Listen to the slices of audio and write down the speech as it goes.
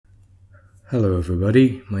Hello,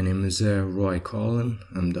 everybody. My name is Roy Collin.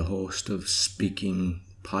 I'm the host of Speaking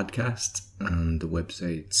Podcast and the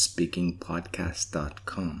website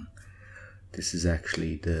speakingpodcast.com. This is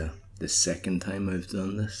actually the second time I've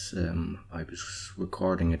done this. I was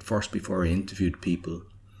recording it first before I interviewed people,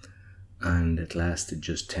 and it lasted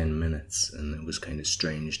just 10 minutes, and it was kind of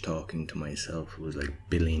strange talking to myself. It was like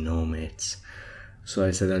Billy No Mates. So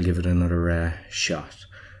I said I'll give it another shot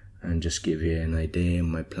and just give you an idea.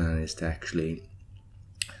 My plan is to actually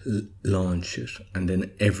launch it and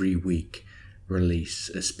then every week release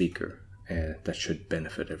a speaker that should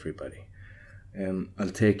benefit everybody.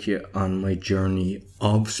 I'll take you on my journey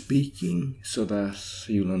of speaking so that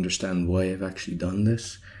you'll understand why I've actually done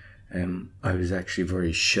this. I was actually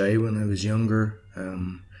very shy when I was younger. I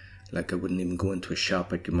wouldn't even go into a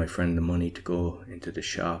shop. I'd give my friend the money to go into the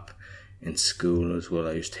shop. In school as well,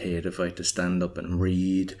 I used to hate if I had to stand up and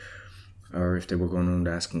read, or if they were going around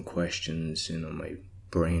asking questions, my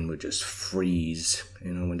brain would just freeze,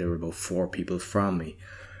 when there were about 4 people from me.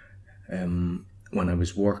 When I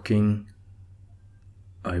was working,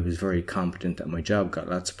 I was very competent at my job, got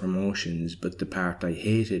lots of promotions, but the part I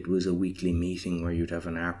hated was a weekly meeting where you'd have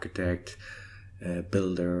an architect, a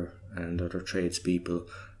builder, and other tradespeople,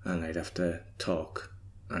 and I'd have to talk.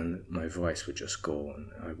 And my voice would just go, and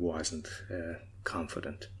I wasn't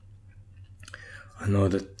confident. I know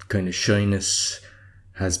that kind of shyness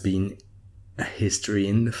has been a history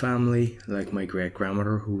in the family. Like my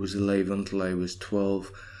great-grandmother, who was alive until I was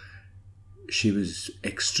 12, she was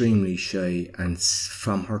extremely shy, and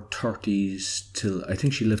from her 30s till, I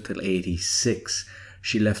think she lived till 86,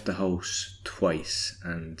 she left the house twice,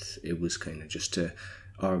 and it was kind of just to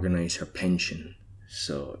organise her pension.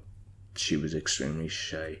 So she was extremely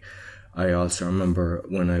shy. I also remember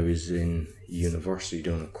when I was in university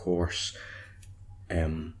doing a course,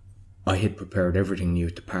 I had prepared everything new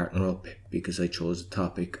to partner up because I chose a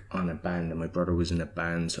topic on a band, and my brother was in a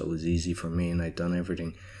band, so it was easy for me, and I'd done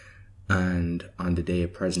everything. And on the day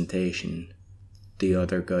of presentation, the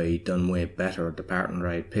other guy done way better, the partner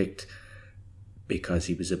I had picked, because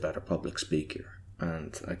he was a better public speaker.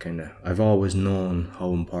 And I've always known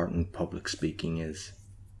how important public speaking is.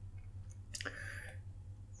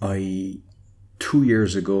 2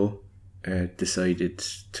 years ago, decided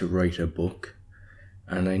to write a book,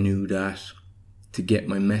 and I knew that to get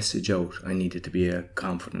my message out, I needed to be a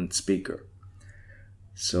confident speaker.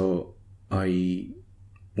 So I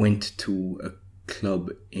went to a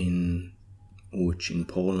club in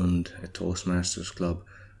Poland, a Toastmasters club,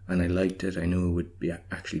 and I liked it. I knew it would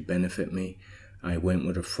actually benefit me. I went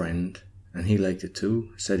with a friend, and he liked it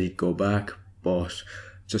too, said he'd go back, but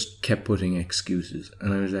just kept putting excuses,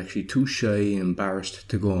 and I was actually too shy and embarrassed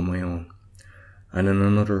to go on my own. And then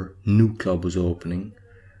another new club was opening,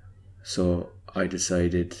 so I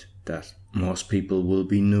decided that most people will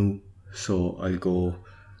be new, so I'll go,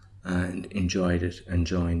 and enjoyed it and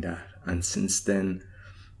joined that. And since then,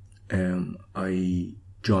 I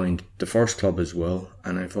joined the first club as well,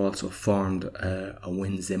 and I've also formed a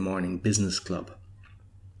Wednesday morning business club.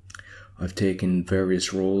 I've taken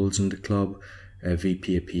various roles in the club, a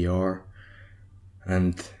VP of PR,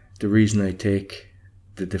 and the reason I take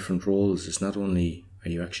the different roles is not only are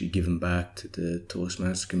you actually giving back to the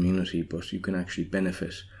Toastmaster community, but you can actually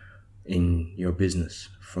benefit in your business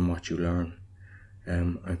from what you learn.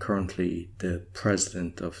 I'm currently the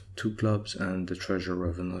president of 2 clubs and the treasurer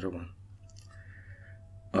of another one.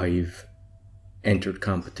 I've entered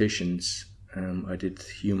competitions. I did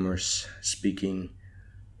humorous speaking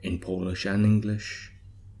in Polish and English,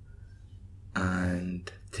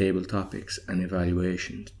 and table topics and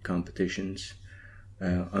evaluation competitions.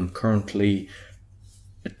 I'm currently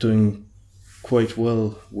doing quite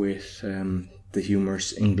well with the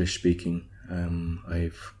humorous English speaking.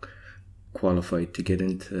 I've qualified to get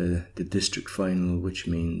into the district final, which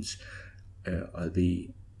means I'll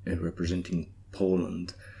be representing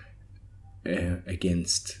Poland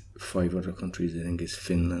against 5 other countries. I think it's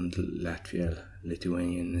Finland, Latvia,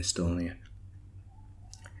 Lithuania and Estonia.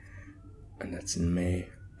 And that's in May.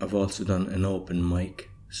 I've also done an open mic.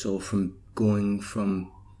 So from going from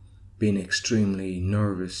being extremely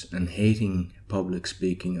nervous and hating public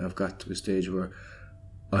speaking, I've got to a stage where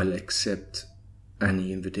I'll accept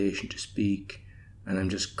any invitation to speak. And I'm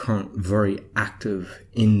just very active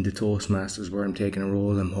in the Toastmasters, where I'm taking a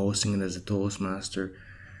role, I'm hosting it as a Toastmaster,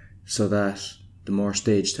 so that the more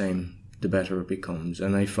stage time, the better it becomes.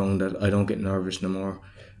 And I found that I don't get nervous no more.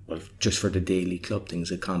 Well, just for the daily club things,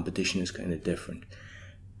 a competition is kind of different.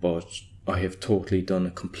 But I have totally done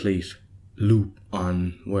a complete loop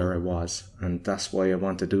on where I was, and that's why I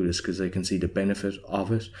want to do this, because I can see the benefit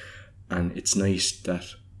of it, and it's nice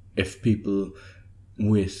that if people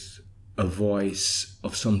with a voice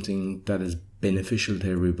of something that is beneficial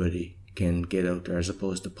to everybody can get out there, as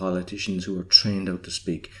opposed to politicians who are trained out to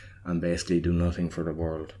speak and basically do nothing for the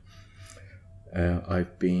world.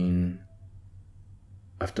 I've done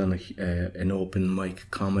an open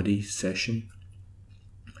mic comedy session,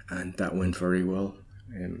 and that went very well.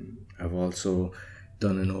 I've also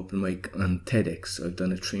done an open mic on TEDx. I've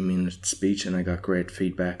done a 3-minute speech and I got great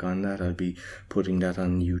feedback on that. I'll be putting that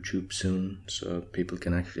on YouTube soon so people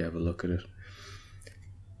can actually have a look at it.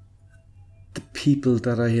 The people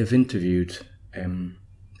that I have interviewed,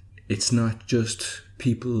 it's not just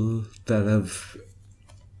people that have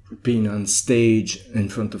been on stage in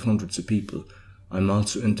front of hundreds of people. I'm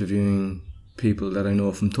also interviewing people that I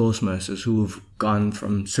know from Toastmasters who have gone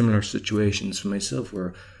from similar situations for myself,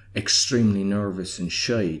 where extremely nervous and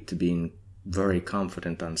shy to being very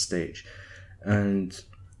confident on stage, and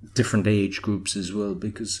different age groups as well,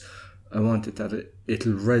 because I wanted that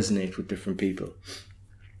it'll resonate with different people.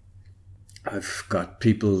 I've got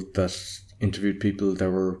people that interviewed people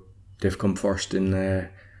that they've come first in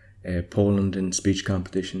Poland in speech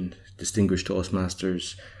competition, distinguished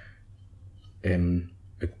Toastmasters, a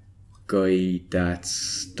guy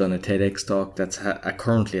that's done a TEDx talk that's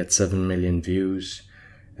currently at 7 million views.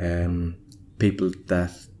 People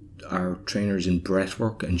that are trainers in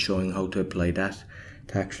breathwork and showing how to apply that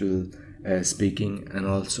to actual speaking, and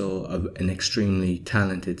also an extremely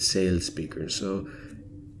talented sales speaker. So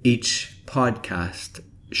each podcast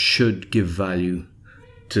should give value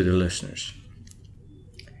to the listeners.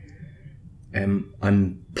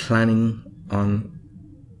 I'm planning on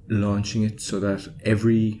launching it so that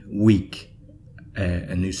every week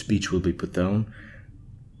a new speech will be put down.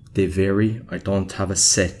 They vary. I don't have a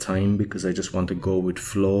set time because I just want to go with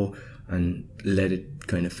flow and let it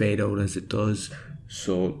kind of fade out as it does.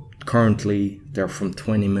 So currently they're from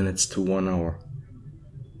 20 minutes to 1 hour.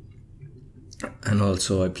 And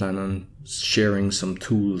also I plan on sharing some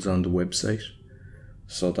tools on the website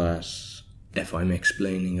so that if I'm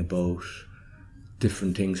explaining about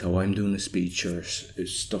different things, how I'm doing a speech, or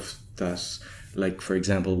stuff that, like for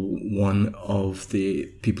example, one of the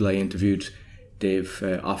people I interviewed, they've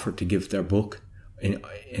offered to give their book,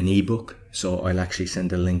 an ebook, so I'll actually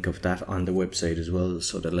send a link of that on the website as well,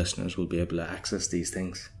 so the listeners will be able to access these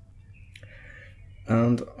things.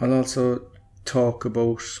 And I'll also talk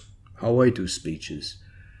about how I do speeches,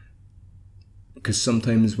 because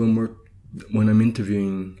sometimes when I'm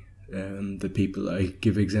interviewing the people, I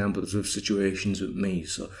give examples of situations with me.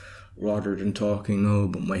 So rather than talking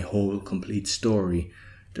about my whole complete story,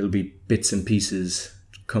 there'll be bits and pieces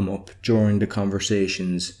come up during the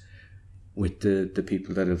conversations with the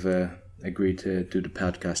people that have agreed to do the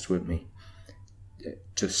podcast with me.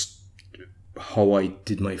 Just how I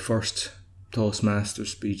did my first Toastmaster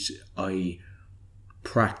speech, I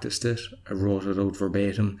practiced it, I wrote it out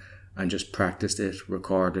verbatim and just practiced it,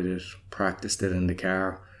 recorded it, practiced it in the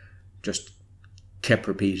car, just kept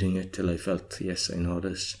repeating it till I felt, yes, I know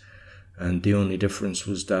this. And the only difference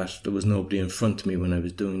was that there was nobody in front of me when I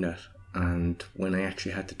was doing that. And when I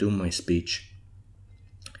actually had to do my speech,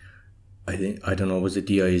 I don't know, was it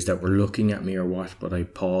the eyes that were looking at me or what, but I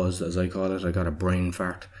paused, as I call it. I got a brain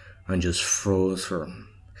fart and just froze for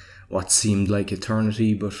what seemed like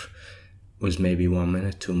eternity, but was maybe 1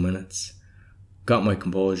 minute, 2 minutes. Got my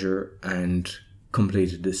composure and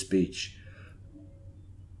completed the speech.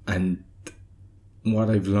 And what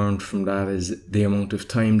I've learned from that is the amount of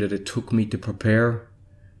time that it took me to prepare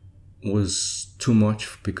was too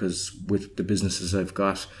much, because with the businesses I've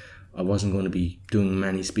got, I wasn't going to be doing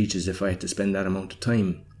many speeches if I had to spend that amount of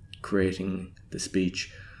time creating the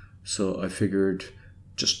speech. So I figured,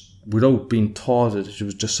 just without being taught it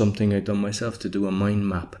was just something I'd done myself, to do a mind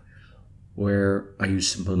map where I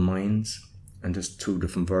use Simple Minds, and there's 2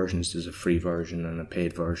 different versions. There's a free version and a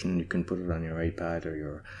paid version. You can put it on your iPad or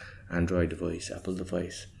your Android device, Apple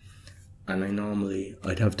device. And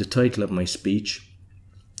I'd have the title of my speech,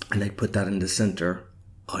 and I'd put that in the center.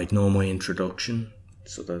 I'd know my introduction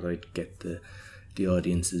so that I'd get the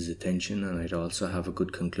audience's attention, and I'd also have a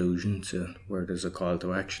good conclusion to where there's a call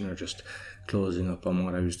to action or just closing up on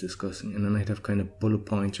what I was discussing. And then I'd have kind of bullet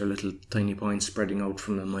points or little tiny points spreading out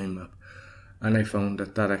from the mind map. And I found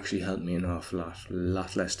that actually helped me an awful lot. A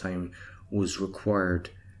lot less time was required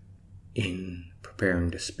in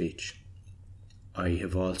preparing the speech. I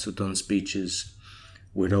have also done speeches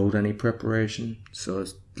without any preparation. So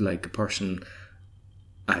it's like a person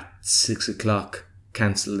at 6 o'clock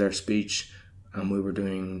cancelled their speech, and we were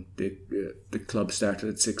doing the club started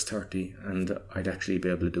at 6:30, and I'd actually be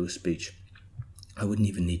able to do a speech. I wouldn't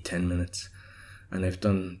even need 10 minutes. And I've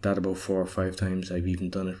done that about 4 or 5 times. I've even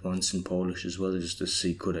done it once in Polish as well, just to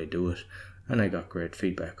see could I do it. And I got great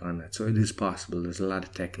feedback on that. So it is possible. There's a lot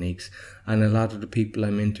of techniques. And a lot of the people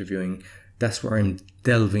I'm interviewing, that's where I'm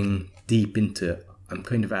delving deep into. I'm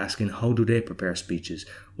kind of asking, how do they prepare speeches?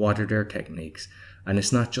 What are their techniques? And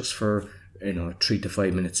it's not just for, 3 to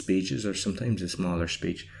 5 minute speeches, or sometimes a smaller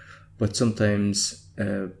speech. But sometimes,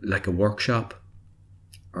 like a workshop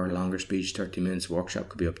or a longer speech, 30 minutes workshop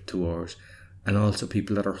could be up to 2 hours. And also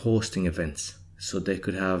people that are hosting events. So they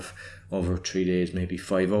could have over 3 days, maybe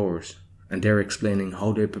 5 hours. And they're explaining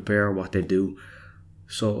how they prepare, what they do.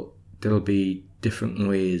 So there'll be different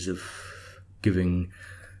ways of giving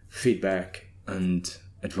feedback and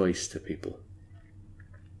advice to people.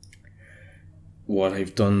 What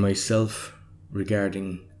I've done myself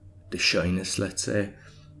regarding the shyness, let's say,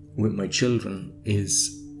 with my children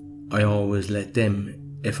is I always let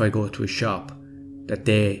them, if I go to a shop, that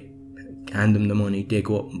they hand them the money, they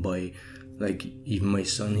go up and buy. Like even my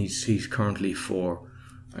son, he's currently 4,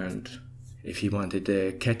 and if he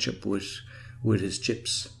wanted ketchup with his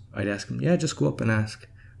chips, I'd ask him, yeah, just go up and ask,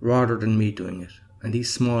 rather than me doing it. And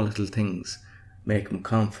these small little things make them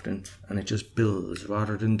confident, and it just builds,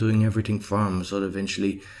 rather than doing everything for them. So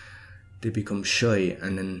eventually they become shy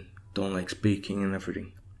and then don't like speaking and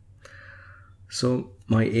everything. So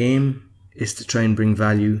my aim is to try and bring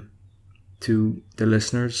value to the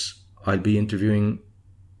listeners. I'll be interviewing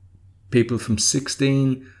people from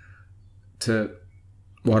 16 to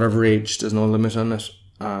whatever age, there's no limit on it.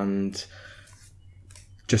 And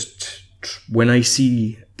just when I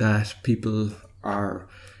see that people are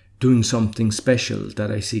doing something special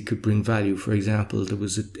that I see could bring value, for example, there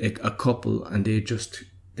was a couple, and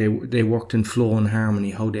they worked in flow and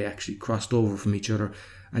harmony, how they actually crossed over from each other,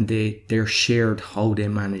 and they shared how they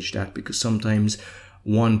managed that, because sometimes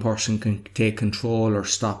one person can take control or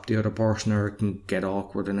stop the other person, or it can get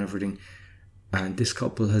awkward and everything. And this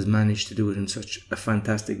couple has managed to do it in such a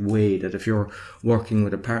fantastic way that if you're working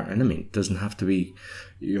with a partner, and I mean, it doesn't have to be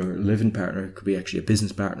your living partner, it could be actually a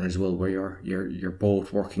business partner as well, where you're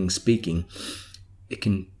both working, speaking, it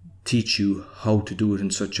can teach you how to do it in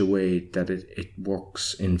such a way that it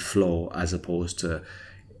works in flow, as opposed to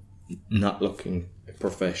not looking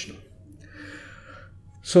professional.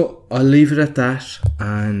 So I'll leave it at that,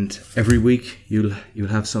 and every week you'll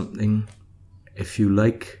have something. If you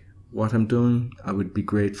like what I'm doing, I would be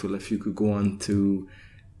grateful if you could go on to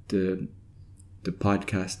the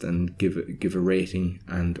podcast and give a rating,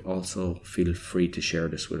 and also feel free to share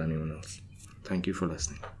this with anyone else. Thank you for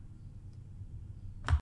listening.